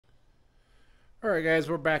Alright guys,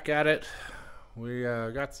 we're back at it. We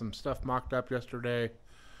got some stuff mocked up yesterday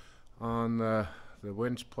on the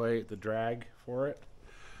winch plate, the drag for it.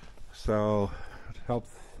 So it helps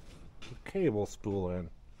the cable spool in.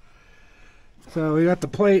 So we got the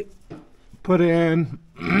plate put in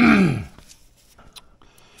and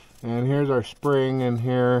here's our spring in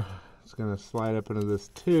here. It's going to slide up into this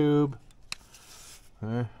tube.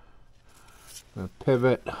 Okay. A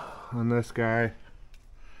pivot on this guy.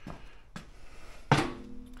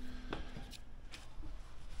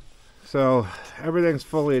 So everything's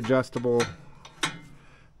fully adjustable,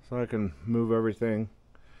 so I can move everything.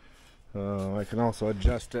 I can also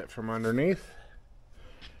adjust it from underneath,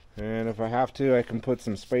 and if I have to, I can put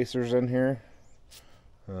some spacers in here.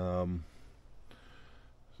 So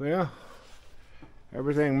yeah,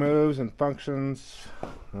 everything moves and functions.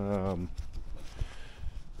 I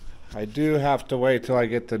do have to wait till I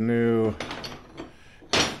get the new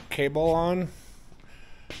cable on,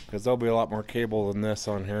 because there'll be a lot more cable than this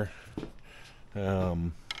on here.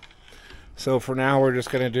 So for now we're just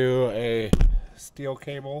going to do a steel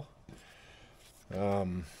cable,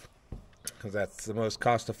 because that's the most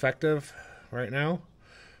cost effective right now.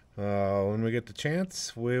 When we get the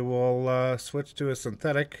chance, we will switch to a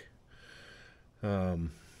synthetic, but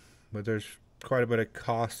there's quite a bit of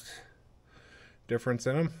cost difference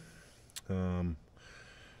in them.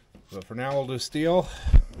 But for now we'll do steel.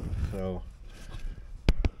 So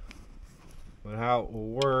but how it will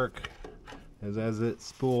work is as it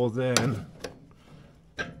spools in,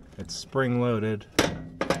 it's spring loaded.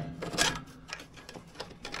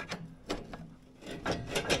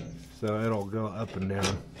 So it'll go up and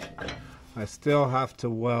down. I still have to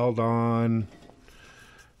weld on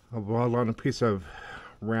a piece of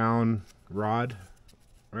round rod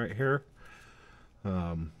right here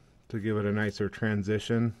to give it a nicer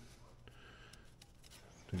transition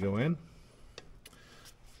to go in.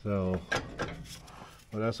 So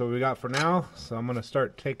well, that's what we got for now. So I'm going to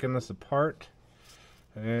start taking this apart,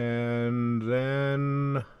 and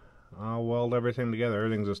then I'll weld everything together.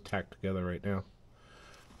 Everything's just tacked together right now.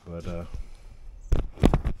 But well,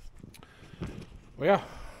 yeah,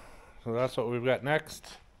 so that's what we've got next.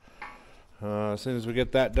 As soon as we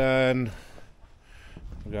get that done,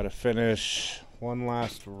 we got to finish one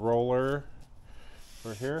last roller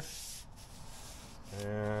for here,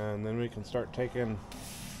 and then we can start taking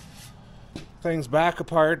things back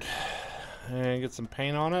apart and get some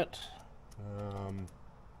paint on it,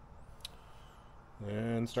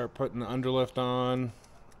 and start putting the underlift on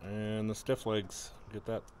and the stiff legs. Get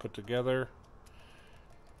that put together,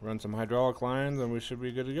 run some hydraulic lines, and we should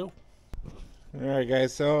be good to go. Alright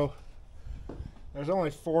guys, so there's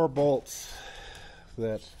only 4 bolts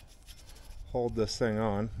that hold this thing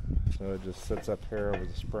on, so it just sits up here over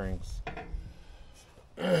the springs.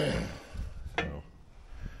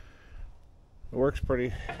 It works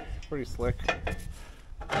pretty slick. You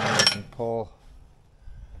can pull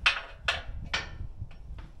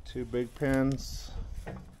 2 big pins.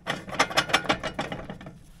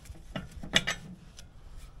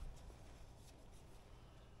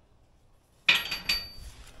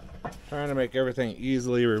 Trying to make everything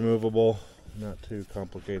easily removable, not too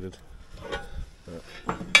complicated. But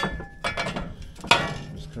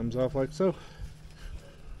just comes off like so.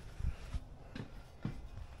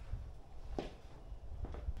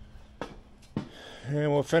 And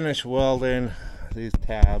we'll finish welding these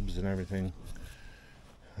tabs and everything.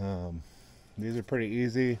 These are pretty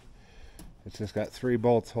easy. It's just got 3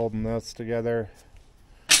 bolts holding those together.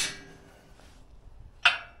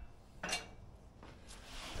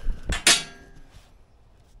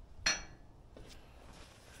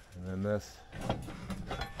 And then this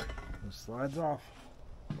slides off.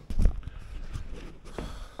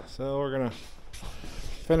 So we're gonna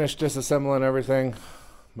finish disassembling everything,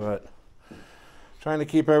 but trying to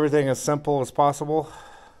keep everything as simple as possible.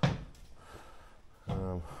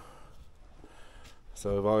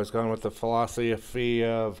 So we've always gone with the philosophy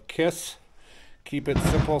of KISS, keep it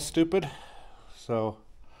simple, stupid. So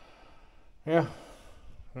yeah,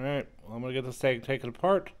 all right, well, I'm gonna get this taken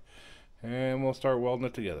apart, and we'll start welding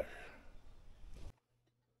it together.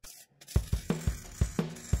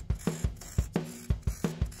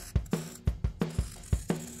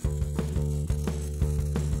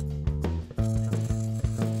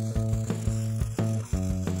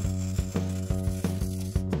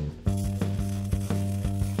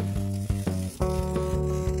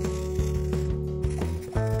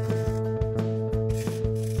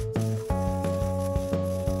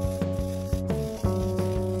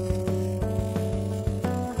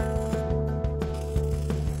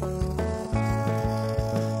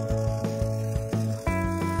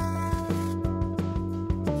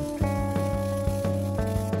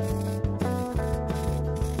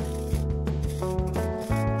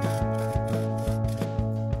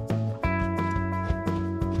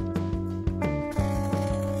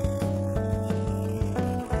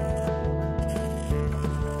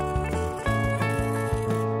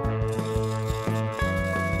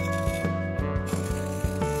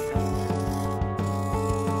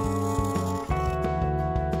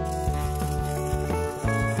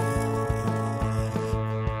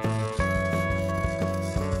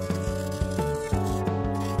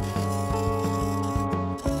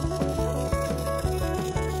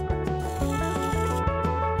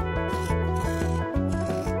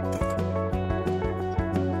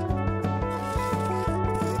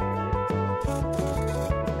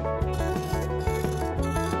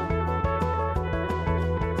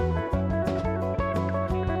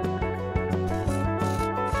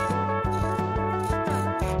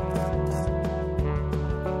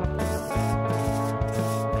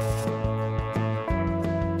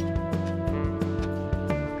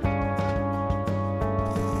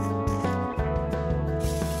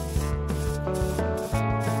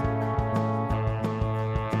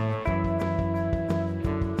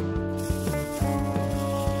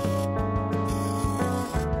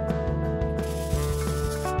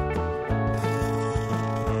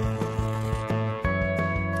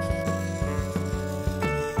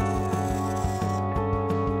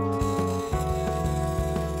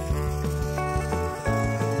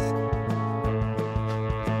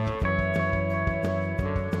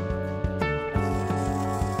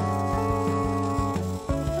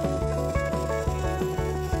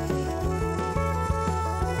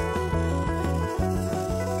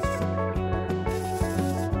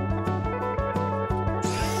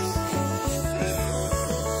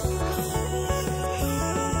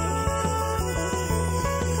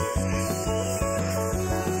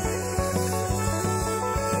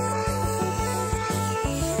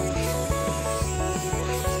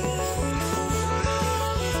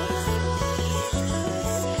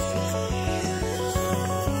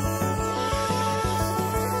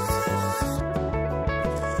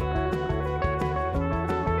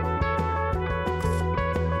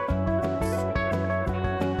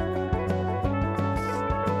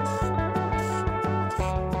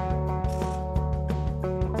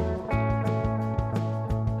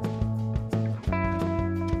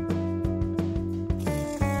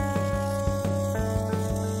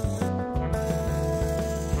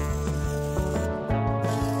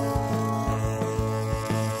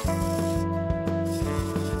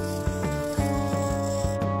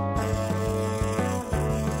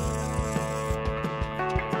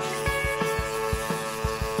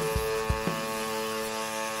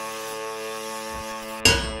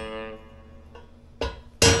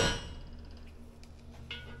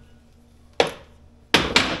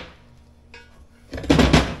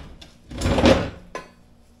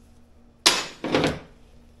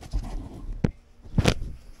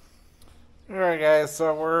 Alright guys,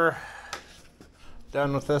 so we're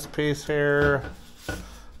done with this piece here.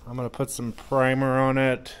 I'm going to put some primer on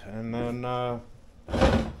it, and then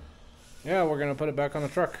yeah, we're going to put it back on the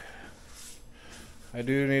truck. I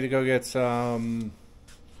do need to go get some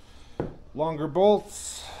longer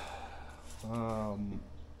bolts and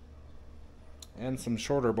some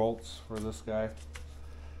shorter bolts for this guy.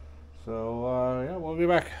 So yeah, we'll be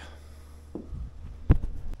back.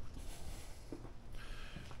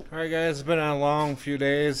 Alright guys, it's been a long few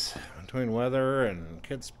days between weather and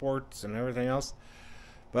kids sports and everything else,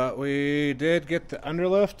 but we did get the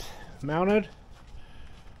underlift mounted.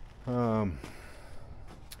 So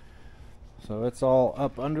it's all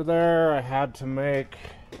up under there. I had to make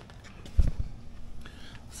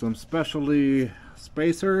some specialty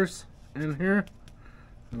spacers in here.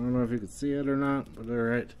 I don't know if you can see it or not, but they're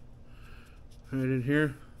right in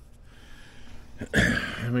here.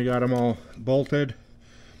 And we got them all bolted.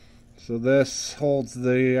 So this holds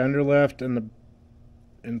the underlift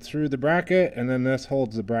and through the bracket, and then this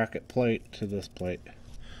holds the bracket plate to this plate.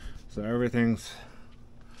 So everything's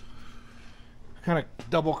kind of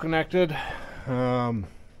double connected. We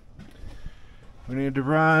need to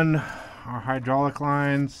run our hydraulic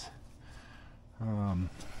lines.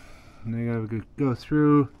 They gotta go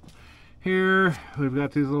through here. We've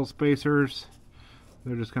got these little spacers.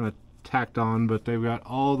 They're just kind of tacked on, but they've got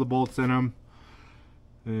all the bolts in them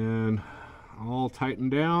and all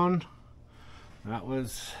tightened down. That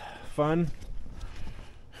was fun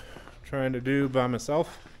trying to do by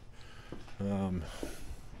myself.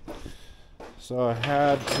 So I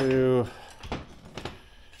had to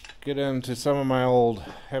get into some of my old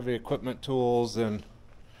heavy equipment tools and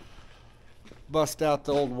bust out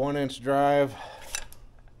the old 1-inch drive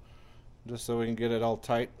just so we can get it all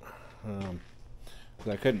tight.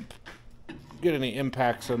 I couldn't get any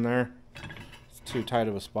impacts in there. It's too tight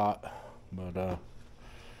of a spot.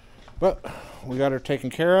 But we got her taken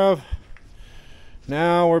care of.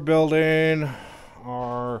 Now we're building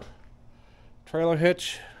our trailer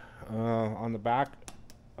hitch on the back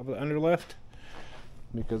of the underlift,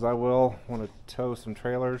 because I will want to tow some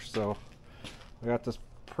trailers. So I got this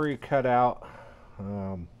pre-cut out.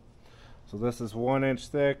 So this is 1 inch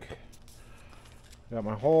thick. Got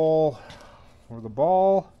my hole for the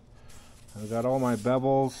ball. I've got all my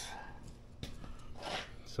bevels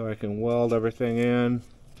so I can weld everything in.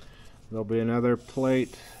 There'll be another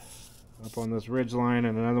plate up on this ridge line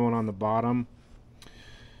and another one on the bottom.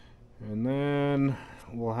 And then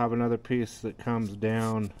we'll have another piece that comes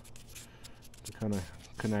down to kind of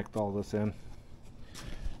connect all this in,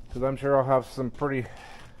 because I'm sure I'll have some pretty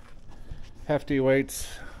hefty weights.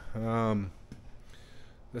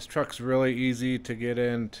 This truck's really easy to get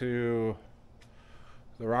into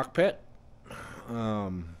the rock pit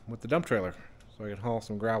with the dump trailer, so I can haul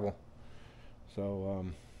some gravel. So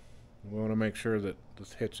we want to make sure that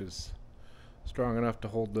this hitch is strong enough to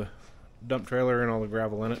hold the dump trailer and all the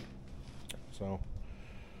gravel in it. So,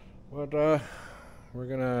 but we're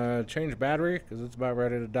gonna change battery because it's about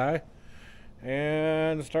ready to die,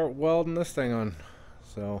 and start welding this thing on.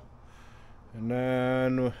 So, and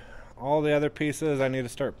then all the other pieces I need to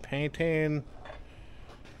start painting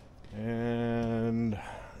and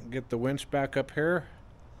get the winch back up here.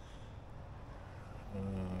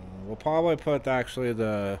 We'll probably put actually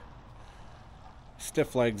the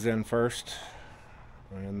stiff legs in first,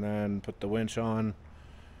 and then put the winch on,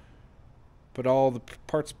 put all the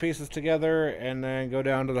parts and pieces together, and then go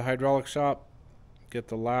down to the hydraulic shop, get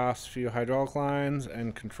the last few hydraulic lines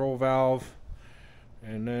and control valve,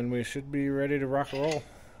 and then we should be ready to rock and roll.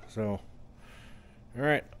 So,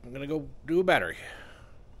 alright, I'm gonna go do a battery.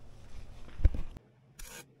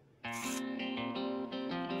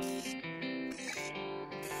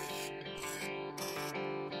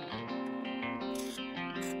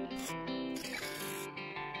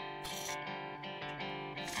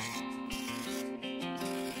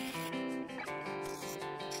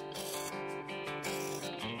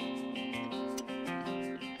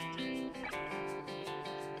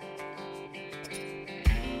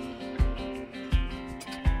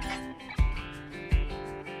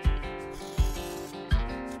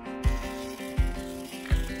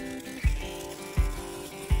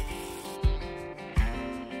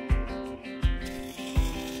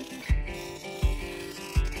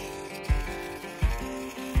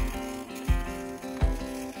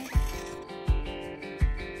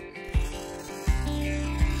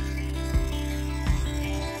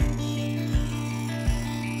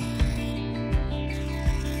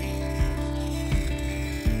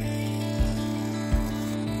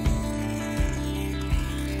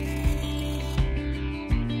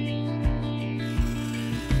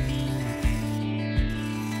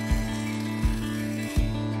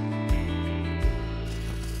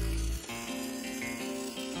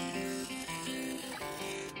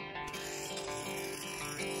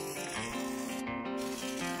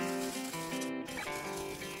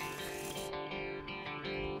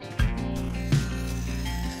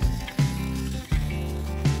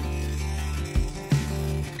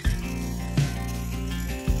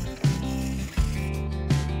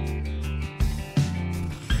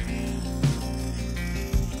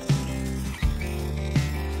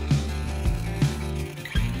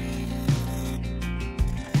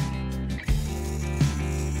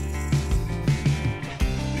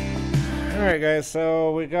 Alright guys,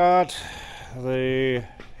 so we got the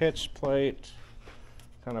hitch plate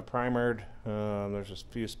kind of primered. There's just a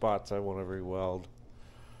few spots I want to re-weld.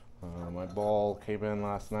 My ball came in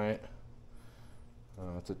last night.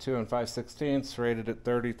 It's a 2 5/16, rated at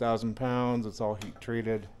 30,000 pounds. It's all heat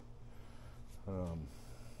treated. So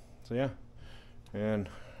yeah, and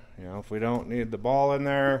you know, if we don't need the ball in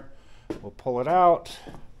there, we'll pull it out,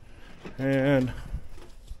 and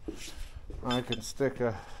I can stick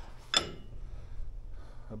a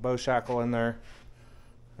bow shackle in there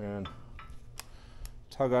and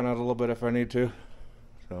tug on it a little bit if I need to.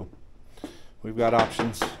 So we've got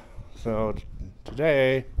options. So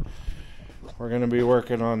today we're going to be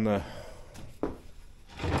working on the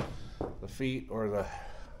feet, or the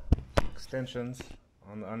extensions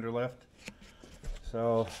on the underlift.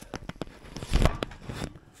 So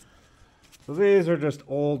these are just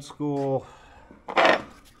old school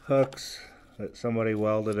hooks that somebody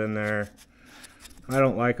welded in there. I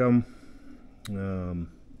don't like them. I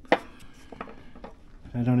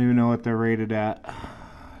don't even know what they're rated at.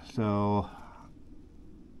 So,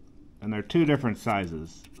 and they're two different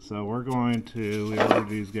sizes. So we ordered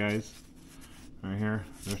these guys right here.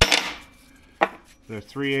 They're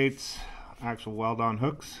 3/8 actual weld-on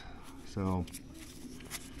hooks. So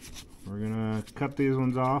we're gonna cut these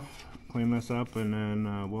ones off, clean this up, and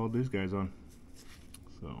then weld these guys on.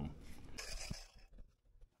 So.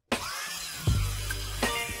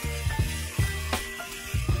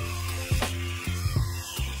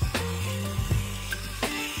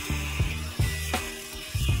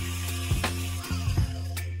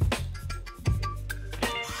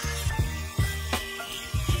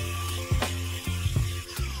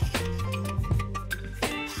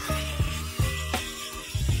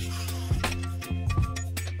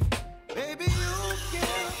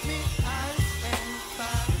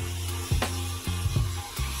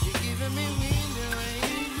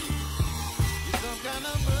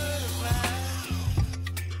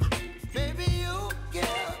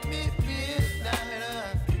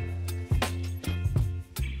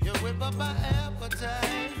 My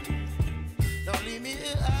appetite, don't leave me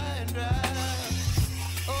here high and dry.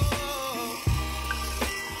 Oh,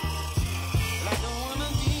 I don't wanna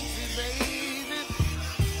jinx it, baby,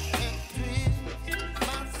 and twist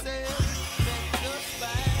myself back the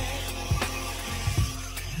spine.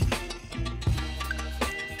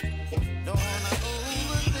 Don't wanna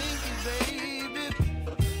overthink it, baby.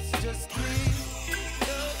 It's just twist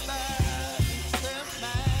your body, step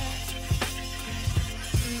back.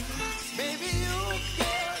 Baby, you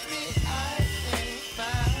get me ice and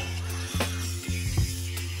fire.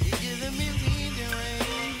 You're giving me wind and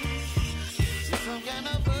rain. You're some kind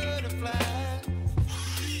of butterfly.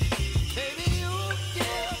 Baby, you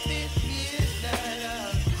give me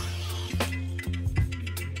midnight.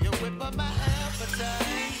 You whip up my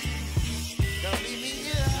appetite. Don't leave me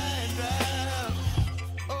here high and dry.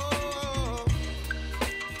 Oh,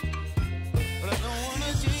 but I don't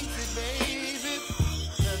wanna jinx it, baby.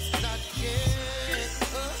 Let's not get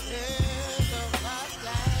ahead of my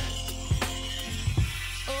life.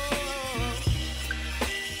 Oh,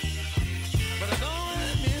 but I don't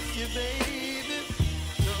wanna miss you, baby.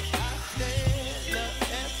 So I stand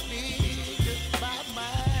up and speak just my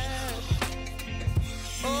mind.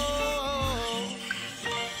 Oh.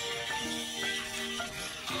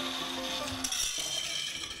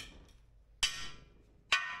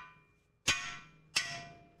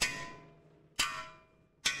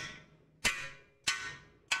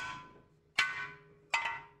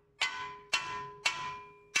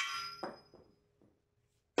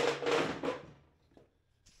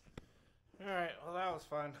 Alright, well that was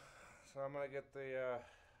fun. So I'm going to get the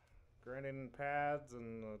grinding pads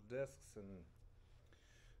and the discs and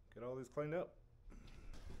get all these cleaned up.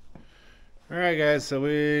 Alright guys, so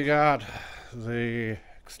we got the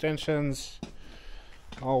extensions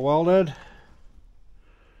all welded.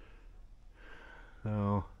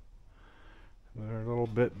 So they're a little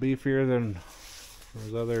bit beefier than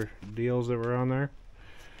those other deals that were on there.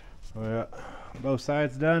 We got both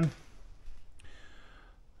sides done.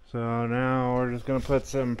 So now we're just going to put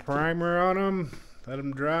some primer on them, let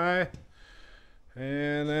them dry,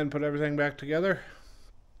 and then put everything back together.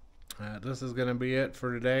 This is going to be it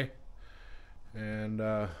for today. And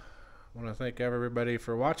I want to thank everybody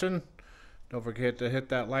for watching. Don't forget to hit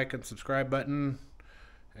that like and subscribe button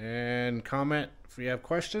and comment if you have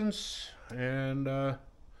questions. And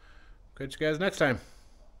catch you guys next time.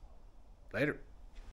 Later.